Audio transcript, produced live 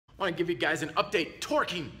I want to give you guys an update.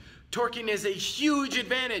 Torquing. Torquing is a huge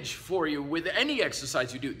advantage for you with any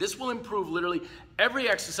exercise you do. This will improve literally every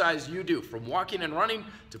exercise you do, from walking and running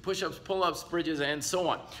to push-ups, pull-ups, bridges, and so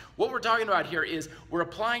on. What we're talking about here is we're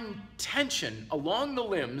applying tension along the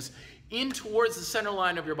limbs in towards the center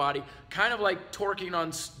line of your body, kind of like torquing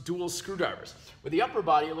on dual screwdrivers. With the upper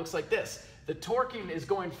body, it looks like this. The torquing is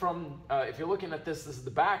going from, if you're looking at this is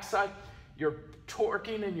the back side. You're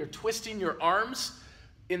torquing and you're twisting your arms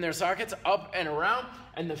in their sockets up and around,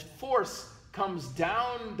 and the force comes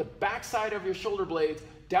down the backside of your shoulder blades,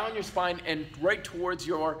 down your spine, and right towards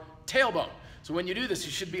your tailbone. So when you do this,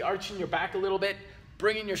 you should be arching your back a little bit,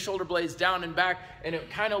 bringing your shoulder blades down and back, and it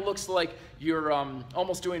kind of looks like you're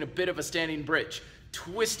almost doing a bit of a standing bridge.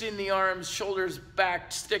 Twisting the arms, shoulders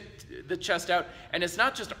back, stick the chest out, and it's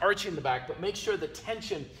not just arching the back, but make sure the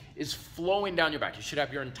tension is flowing down your back. You should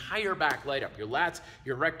have your entire back light up, your lats,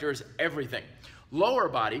 your rectors, everything. Lower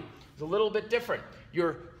body is a little bit different.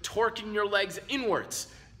 You're torquing your legs inwards,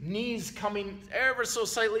 knees coming ever so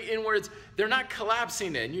slightly inwards. They're not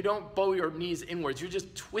collapsing in. You don't bow your knees inwards. You're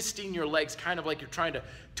just twisting your legs kind of like you're trying to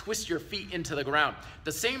twist your feet into the ground. At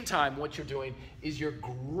the same time, what you're doing is you're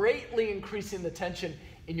greatly increasing the tension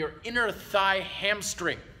in your inner thigh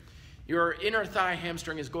hamstring. Your inner thigh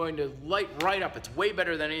hamstring is going to light right up. It's way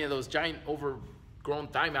better than any of those giant overgrown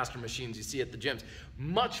thigh master machines you see at the gyms.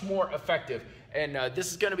 Much more effective. And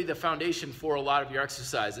this is going to be the foundation for a lot of your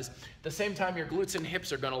exercises. At the same time, your glutes and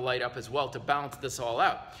hips are going to light up as well to balance this all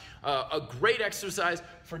out. A great exercise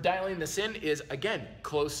for dialing this in is, again,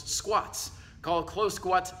 close squats. Call close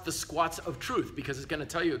squats the squats of truth, because it's going to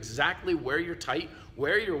tell you exactly where you're tight,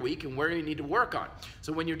 where you're weak, and where you need to work on.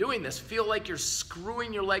 So when you're doing this, feel like you're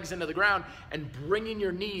screwing your legs into the ground and bringing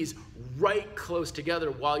your knees right close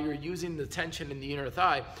together while you're using the tension in the inner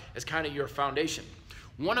thigh as kind of your foundation.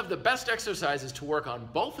 One of the best exercises to work on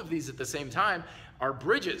both of these at the same time are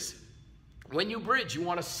bridges. When you bridge, you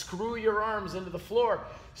want to screw your arms into the floor,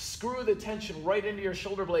 screw the tension right into your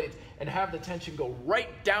shoulder blades, and have the tension go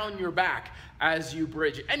right down your back as you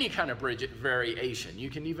bridge any kind of bridge variation. You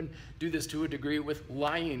can even do this to a degree with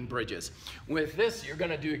lying bridges. With this, you're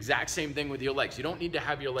going to do exact same thing with your legs. You don't need to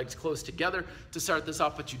have your legs close together to start this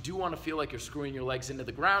off, but you do want to feel like you're screwing your legs into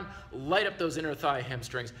the ground. Light up those inner thigh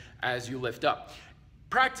hamstrings as you lift up.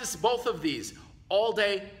 Practice both of these all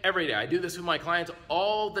day, every day. I do this with my clients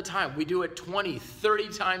all the time. We do it 20, 30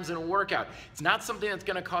 times in a workout. It's not something that's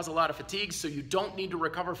going to cause a lot of fatigue, so you don't need to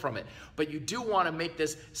recover from it. But you do want to make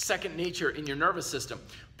this second nature in your nervous system.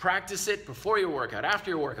 Practice it before your workout,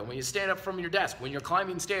 after your workout, when you stand up from your desk, when you're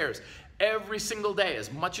climbing stairs, every single day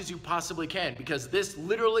as much as you possibly can, because this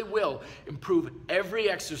literally will improve every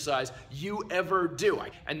exercise you ever do.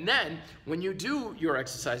 And then when you do your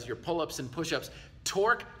exercise, your pull-ups and push-ups,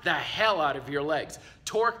 torque the hell out of your legs.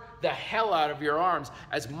 Torque the hell out of your arms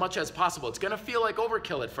as much as possible. It's going to feel like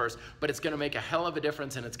overkill at first, but it's going to make a hell of a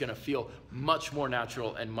difference, and it's going to feel much more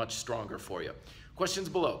natural and much stronger for you. Questions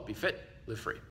below. Be fit, live free.